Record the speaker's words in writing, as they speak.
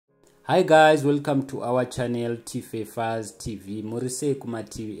Hi guys, welcome to our channel Tifefaz TV. Murise kuma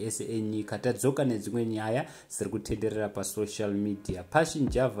TV ese enyika tadzoka nedzimwe nyaya dziri kutenderera pa social media. Passion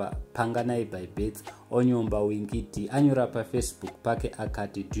Java panganai by bets onyomba Winky D anyora pa Facebook pake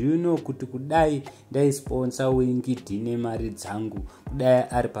akati, do you know kuti kudai ndai sponsor Winky D nemari dzangu kudai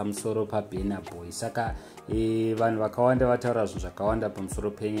aripamusoro pa burna boy. Saka vanhu vakawanda vataura zvinhu zvakawanda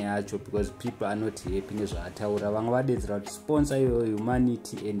pamusoro penyaya yacho because people are not happy nezvaataura. Vamwe vadedzera kuti sponsor your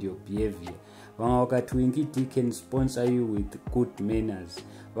humanity and your behavior. Vamwe vakati Winky D can sponsor you with good manners.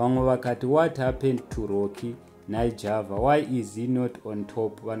 Vamwe vakati what happened to Roki Java, why is he not on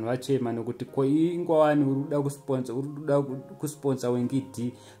top? Vanhu vachema nokuti ko ingwani urikuda kusponsor Winky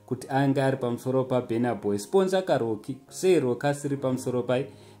D kuti anga ari pamusoro pa burna boy. Sponsor ka Roki, sei Roki asiri pamusoro pa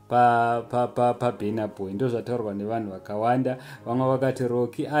burna boy. Ndo zvataurwa nevanhu vakawanda. Vamwe vakati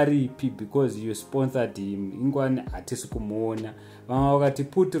Roki aripi because you sponsored him, ingwani hatisi kumuona. Vamwe vakati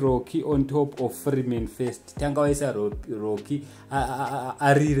put Roki on top of Freeman first. Tanga waisa Roki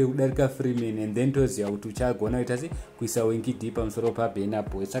arire kudarika Freeman and then toziva kuti uchagona kuita sei kuisa Winky D pamusoro pa burna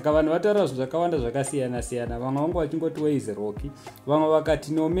boy. Saka vanhu vataura zvinhu zvakawanda zvakasiyana siyana. Vamwe vangu vachingoti where is Roki. Vamwe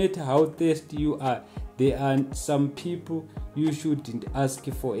vakati no matter how thirsty you are, there are some people you shouldn't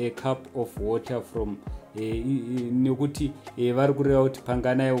ask for a cup of water from. Nekuti vari kureva kuti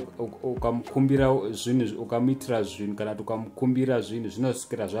panganai ukamukumbira zvinhu ukamuitira zvinhu kana kuti ukamukumbira zvinhu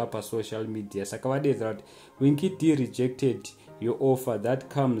zvinosvikira zvava pasocial media. Saka vadedzera kuti Winky D rejected your offer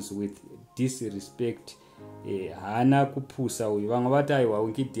that comes with disrespect. Hana kupusa uyu. Vamwe vati aiwa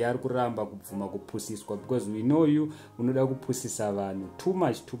Winky D ari kuramba kubvuma kupusiswa because we know you unoda kupusisa vanhu too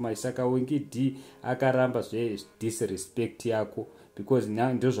much. Saka Winky D akaramba disrespect yako because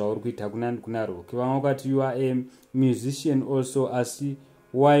ndo zvauri kuita kuna Roki. Vamwe vakati you are a musician also asi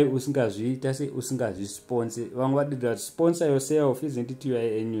why usingazviita se usingazvisponsor. Vamwe vadedzera kuti sponsor yourself, isn't it you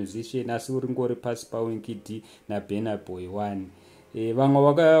are a musician asi uri ngori pasi pa Winky D na burna boy 1.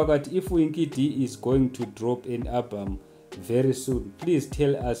 Vamwe vakati if Winky D is going to drop an album very soon, please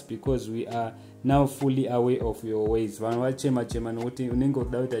tell us because we are now fully aware of your ways. Vanhu vachema nokuti unenge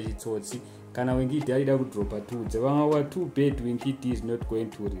uda kuita chitsotsi kana Winky D arida kudropa tudze. Vamwe vakati too bad Winky D is not going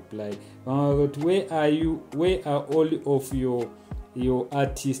to reply. Vamwe vakati where are all of your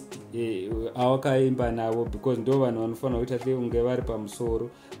artist awakaimba navo because ndo vanhu vanofanira kuita sei unge vari pamusoro.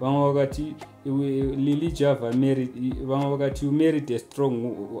 Vamwe vakati Lily Java married. Vamwe vakati you married a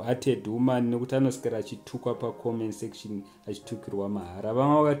strong hearted woman nekuti anoswera achitukwa pa comment section achitukirwa mahara.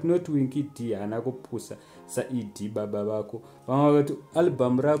 Vamwe vakati not Winky D hana kupusa saidi baba vako. Vamwe vakati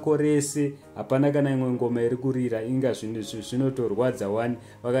album rako rese hapana kana imwe ngoma iri kurira inga zvinotorwadza 1.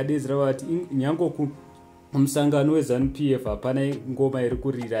 Vakadedzera vakati nyango musangano weZANU-PF hapana ngoma iri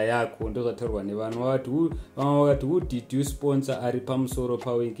kurira yako. Ndo zvataurwa nevanhu. Vamwe vakati who did you sponsor ari pamusoro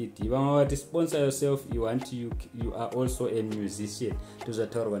pa Winky D. Vamwe vakati sponsor yourself, you are also a musician. Ndo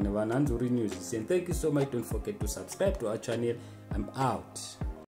zvataurwa nevanhu. Hanzi uri musician. Thank you so much. Don't forget to subscribe to our channel. I'm out.